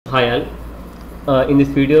Hi all, in this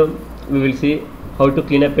video we will see how to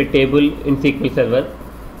clean up a table in SQL Server.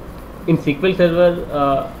 In SQL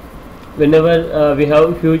Server, whenever we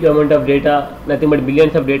have huge amount of data, nothing but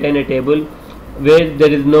billions of data in a table, where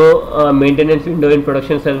there is no maintenance window in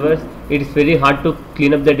production servers, it is very hard to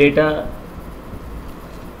clean up the data.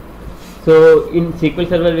 So in SQL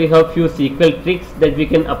Server we have few SQL tricks that we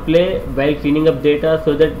can apply while cleaning up data,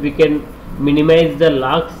 so that we can minimize the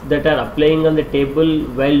logs that are applying on the table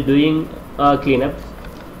while doing cleanups.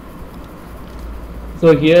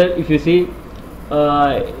 So here if you see,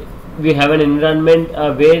 we have an environment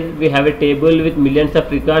where we have a table with millions of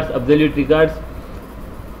records, absolute records,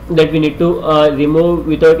 that we need to remove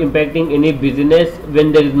without impacting any business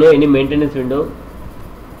when there is no any maintenance window.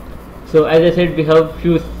 So as I said, we have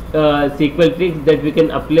few SQL tricks that we can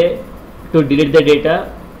apply to delete the data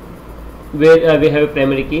where we have a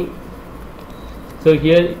primary key. So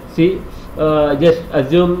here see, just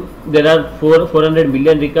assume there are 400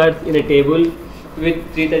 million records in a table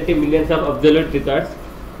with 330 millions of absolute records.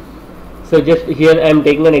 So just here I am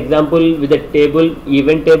taking an example with a table,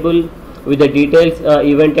 event table, with the details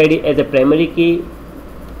event ID as a primary key,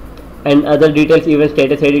 and other details event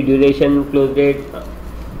status ID, duration, close date.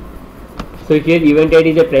 So here event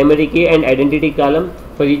ID is a primary key and identity column.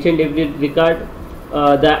 For each and every record,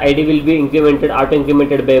 the ID will be incremented, auto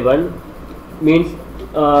incremented by 1. Means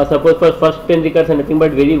suppose for first 10 records are nothing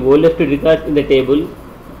but very oldest records in the table.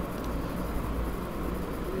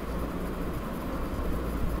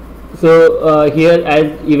 So here, as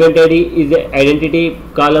event ID is a identity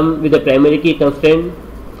column with a primary key constraint,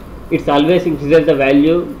 it's always increases the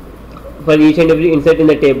value for each and every insert in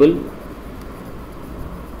the table.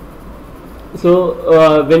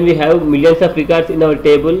 So when we have millions of records in our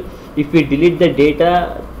table, if we delete the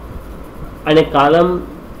data and a column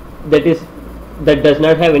that does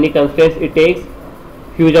not have any constraints, it takes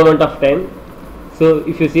huge amount of time. So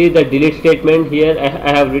if you see the delete statement here,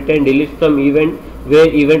 I have written delete from event where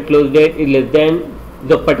event close date is less than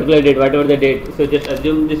the particular date, whatever the date. So just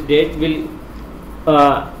assume this date will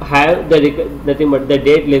have the nothing but the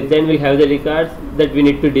date less than will have the records that we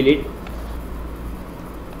need to delete.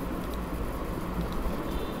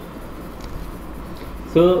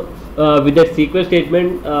 So with that SQL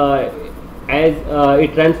statement, as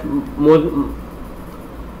it runs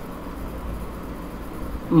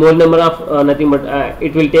more number of nothing but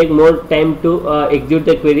it will take more time to execute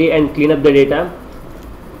the query and clean up the data.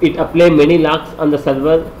 It apply many locks on the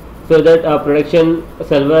server, so that production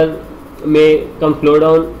server may come slow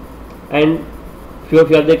down, and few of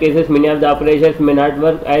the cases many of the operations may not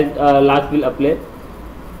work as locks will apply.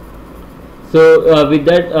 So with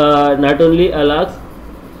that, not only locks,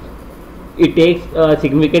 it takes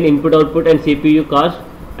significant input output and CPU cost,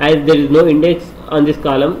 as there is no index on this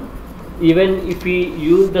column. Even if we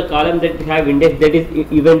use the column that have index, that is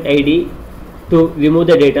event ID, to remove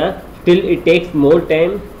the data, still it takes more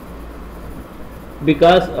time,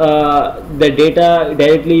 because the data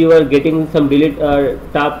directly you are getting some delete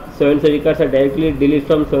top 7 records are directly delete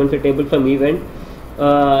from 7 table from event.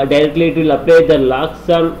 Directly it will apply the logs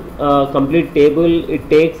on complete table. It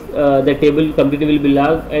takes the table completely will be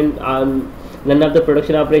logged, and none of the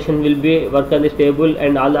production operation will be work on this table,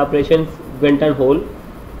 and all the operations went on hold.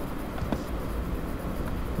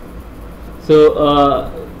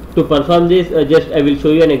 So to perform this, just I will show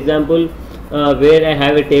you an example where I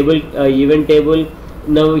have a table, event table.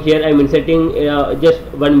 Now here I am inserting just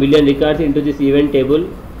 1 million records into this event table.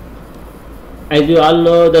 As you all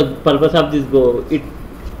know, the purpose of this Go,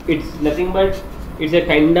 it's nothing but it's a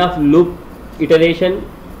kind of loop iteration.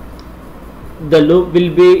 The loop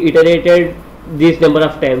will be iterated this number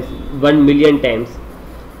of times, 1 million times.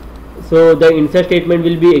 So the insert statement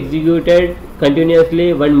will be executed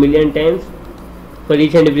continuously 1 million times for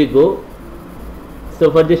each and every go.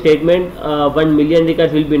 So for this statement, 1 million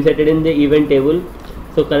records will be inserted in the event table.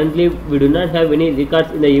 So currently we do not have any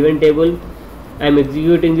records in the event table. I am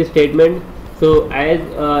executing this statement. So as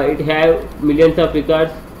it have millions of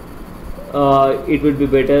records, it would be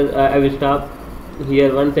better. I will stop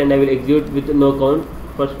here once and I will execute with no count.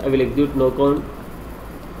 First I will execute no count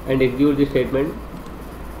and execute this statement.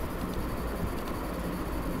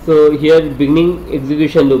 So here beginning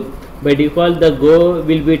execution loop. By default the Go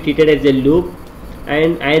will be treated as a loop,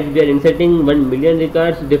 and as we are inserting 1 million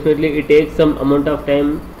records, definitely it takes some amount of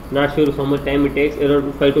time. Not sure how much time it takes,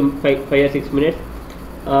 around 5 or 6 minutes.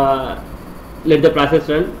 Let the process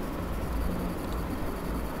run.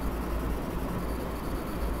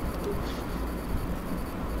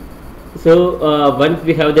 So once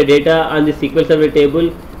we have the data on the SQL Server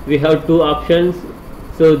table, we have two options.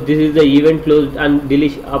 So this is the event closed and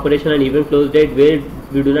deletion operation and event close date, where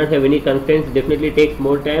we do not have any constraints, definitely takes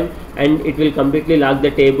more time, and it will completely lock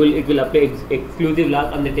the table. It will apply exclusive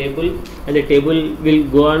lock on the table, and the table will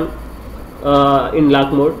go on in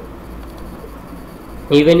lock mode.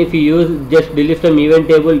 Even if you use just delete from event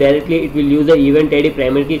table directly, it will use the event ID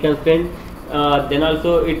primary key constraint. Then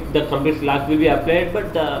also the complete lock will be applied,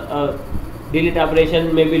 but the delete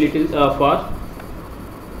operation may be little fast.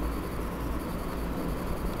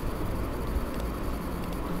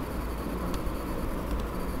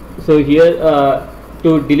 So here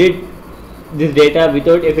to delete this data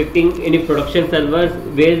without affecting any production servers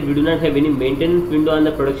where we do not have any maintenance window on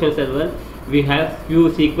the production server, we have few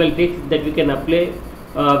SQL tricks that we can apply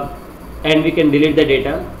and we can delete the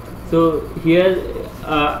data. So here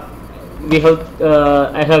we have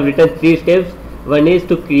I have written 3 steps. One is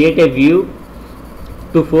to create a view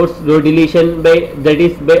to force row deletion by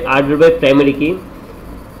order by primary key,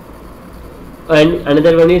 and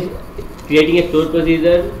another one is creating a store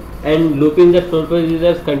procedure and looping the store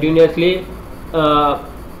procedures continuously by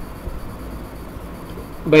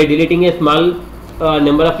deleting a small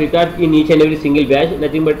number of records in each and every single batch,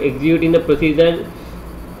 nothing but executing the procedure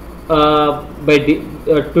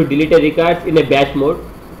to delete a records in a batch mode.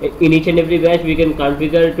 In each and every batch we can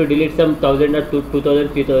configure to delete some 1000 or 2000,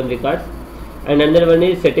 3000 records. And another one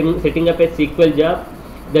is setting up a SQL job.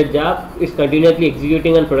 The job is continuously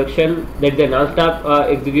executing on production, that the non-stop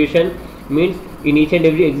execution means in each and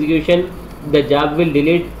every execution the job will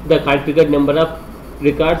delete the configured number of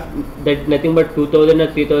records, that nothing but 2000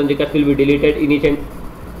 or 3000 records will be deleted in each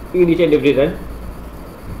and every run.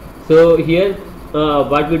 So here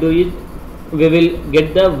what we do is we will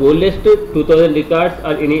get the oldest 2000 records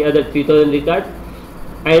or any other 3000 records,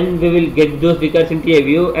 and we will get those records into a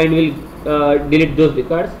view and will delete those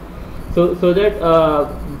records, so that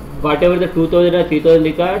whatever the 2000 or 3000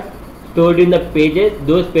 records stored in the pages,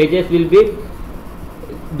 those pages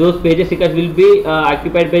records will be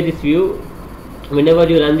occupied by this view. Whenever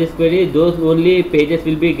you run this query, those only pages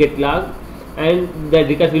will be get logged and the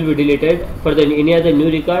records will be deleted. For the any other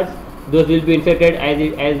new records, those will be inserted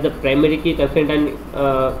as the primary key constraint and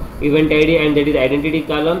event ID, and that is identity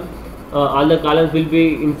column. All the columns will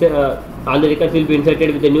be all the records will be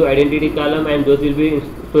inserted with the new identity column, and those will be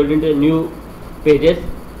stored into the new pages.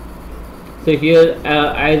 So here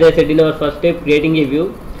as I said in our first step, creating a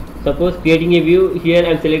view. Suppose creating a view, here I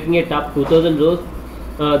am selecting a top 2000 rows,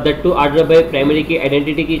 that to order by primary key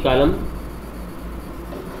identity key column.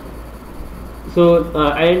 So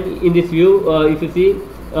and in this view if you see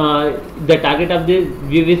the target of this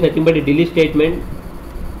view is nothing but a delete statement,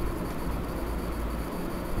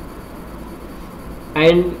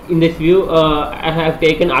 and in this view I have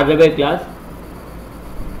taken order by class.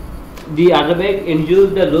 The order by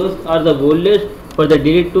ensures the rows are the oldest for the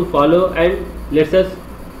delete to follow, and lets us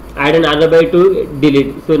add an order by to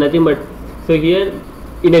delete. So nothing but, so here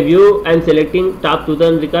in a view I am selecting top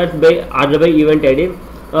 2000 records by order by event ID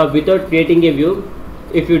without creating a view.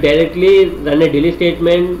 If you directly run a delete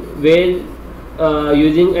statement where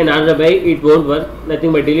using an order by, it won't work.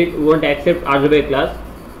 Nothing but delete won't accept order by class.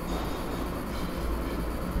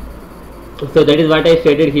 So that is what I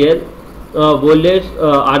stated here. Oldest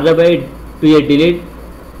order by to a delete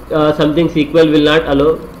something SQL will not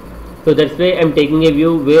allow. So that's why I am taking a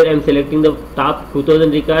view where I am selecting the top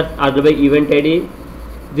 2000 records order by event ID.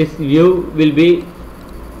 This view will be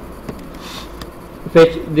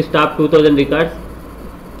fetch this top 2000 records.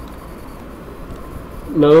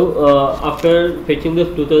 Now after fetching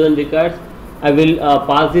those 2000 records, I will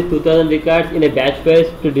pass these 2000 records in a batch phase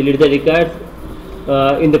to delete the records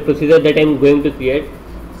in the procedure that I am going to create.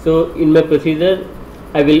 So in my procedure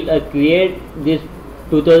I will create these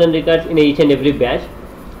 2000 records in each and every batch.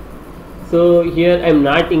 So here I am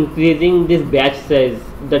not increasing this batch size,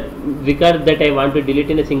 the record that I want to delete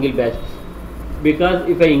in a single batch, because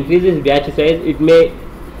if I increase this batch size, it may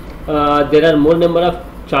there are more number of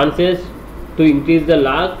chances to increase the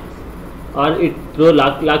locks, or it throw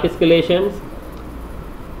lock escalations,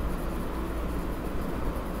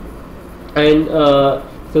 and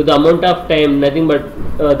so the amount of time, nothing but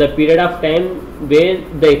the period of time where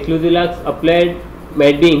the exclusive locks applied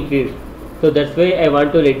might be increased. So that's why I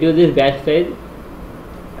want to reduce this batch size.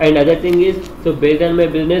 And other thing is, so based on my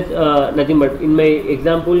business, nothing but in my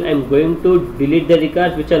example I am going to delete the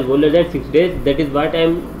records which are older than 6 days. That is what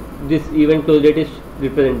this event close date is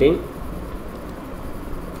representing.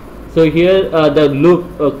 So here the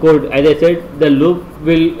loop code, as I said, the loop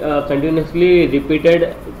will continuously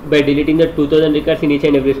repeated by deleting the 2000 records in each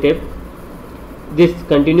and every step. This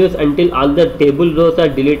continues until all the table rows are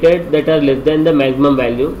deleted that are less than the maximum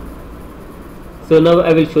value. So now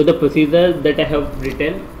I will show the procedure that I have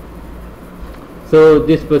written. So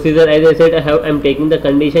this procedure, as I said, I'm taking the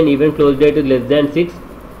condition event close date is less than 6,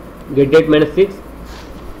 get date minus 6,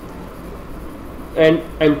 and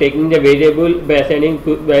I'm taking the variable by assigning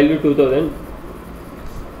value 2000.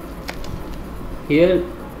 Here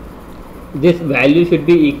this value should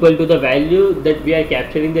be equal to the value that we are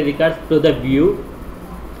capturing the records to the view,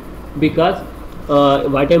 because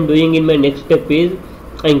what I'm doing in my next step is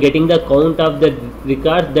I'm getting the count of the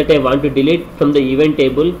records that I want to delete from the event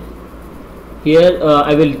table. Here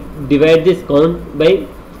I will divide this count by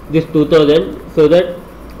this 2000, so that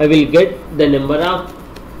I will get the number of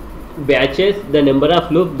batches, the number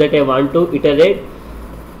of loops that I want to iterate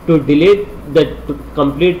to delete the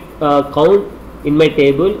complete count in my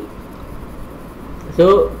table.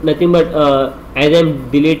 So nothing but as I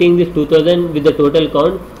am deleting this 2000 with the total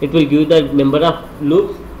count, it will give the number of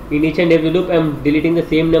loops. In each and every loop I am deleting the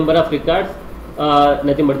same number of records,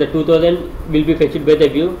 nothing but the 2000 will be fetched by the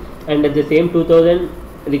view, and at the same 2000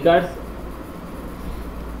 records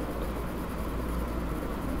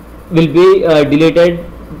will be deleted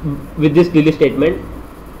with this delete statement.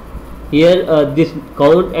 Here this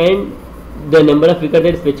count and the number of records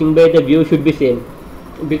that is fetching by the view should be same,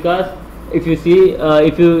 because if you see,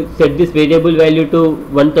 if you set this variable value to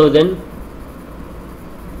 1000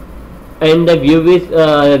 and the view is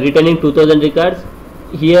returning 2000 records,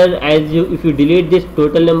 here if you delete this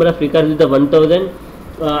total number of records with the 1000,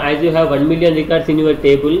 as you have 1 million records in your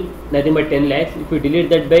table, nothing but 10 lakhs, if you delete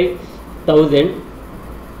that by 1000,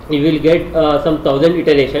 you will get some 1000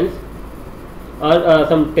 iterations, or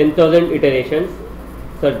some 10,000 iterations.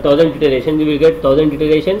 So 1000 iterations, you will get 1000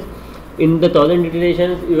 iterations. In the 1000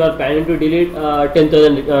 iterations you are planning to delete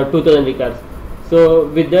 2000 records. So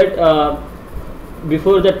with that,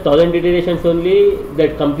 before that 1000 iterations only,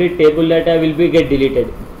 that complete table data will be get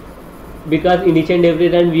deleted, because in each and every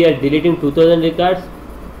run we are deleting 2000 records.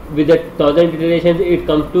 With that 1000 iterations it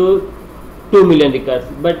comes to 2 million records,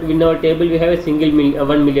 but in our table we have a single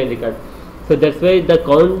 1 million records. So that's why the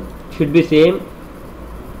count should be same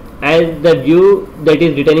as the view that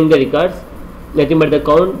is returning the records, nothing but the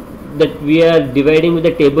count that we are dividing with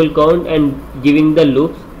the table count and giving the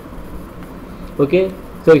loops. Okay,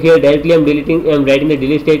 so here directly I'm writing the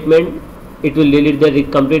delete statement. It will delete the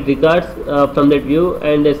complete records from that view,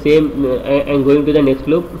 and the same I'm going to the next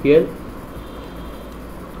loop here.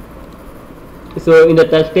 So in the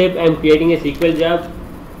third step I am creating a SQL job.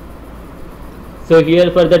 So here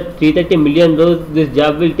for the 330 million rows, this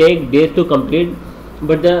job will take days to complete,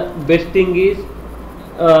 but the best thing is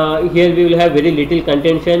here we will have very little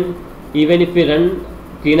contention. Even if we run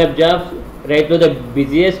cleanup jobs right to the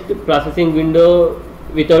busiest processing window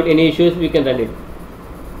without any issues, we can run it.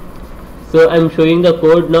 So I am showing the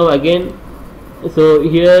code now again. So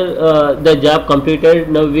here the job completed.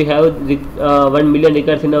 Now we have 1 million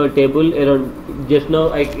records in our table. Around just now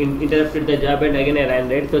I interrupted the job and again I ran,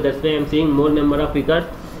 right? So that's why I am seeing more number of records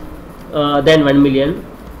than 1 million.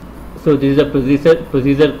 So this is a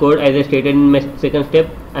procedure code as I stated in my second step.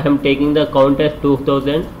 I am taking the count as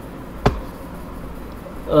 2000.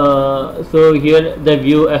 So here the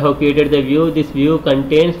view, I have created the view. This view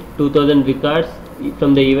contains 2000 records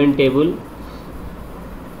from the event table.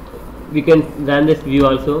 We can run this view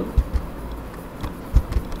also.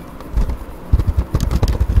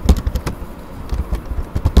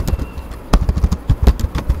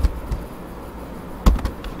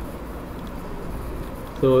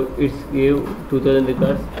 So it's give 2000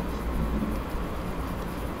 records.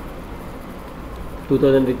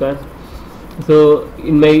 2000 records. So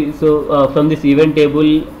in my from this event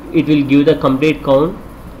table it will give the complete count.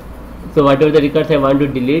 So whatever the records I want to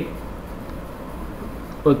delete,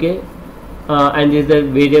 okay, and this is the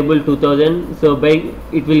variable 2000. So by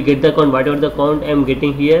it will get the count, whatever the count I am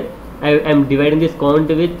getting here. I am dividing this count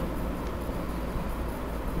with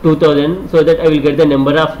 2000, so that I will get the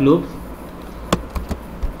number of loops.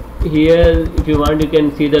 Here if you want you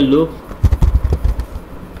can see the loops.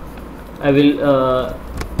 I will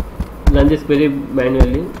run this query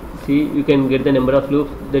manually. See, you can get the number of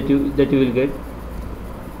loops that you will get.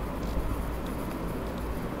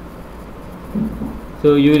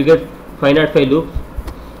 So you will get 505 loops.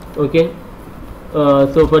 Okay,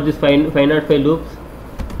 so for this 505 loops,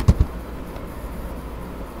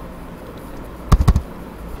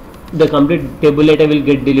 the complete table data will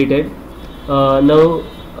get deleted. Now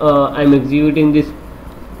I am executing this,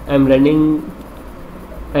 I am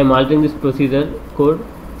altering this procedure code.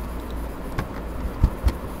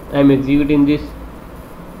 I am executing this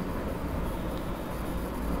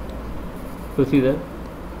procedure.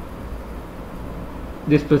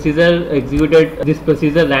 This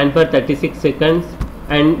procedure ran for 36 seconds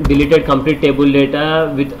and deleted complete table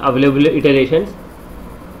data with available iterations.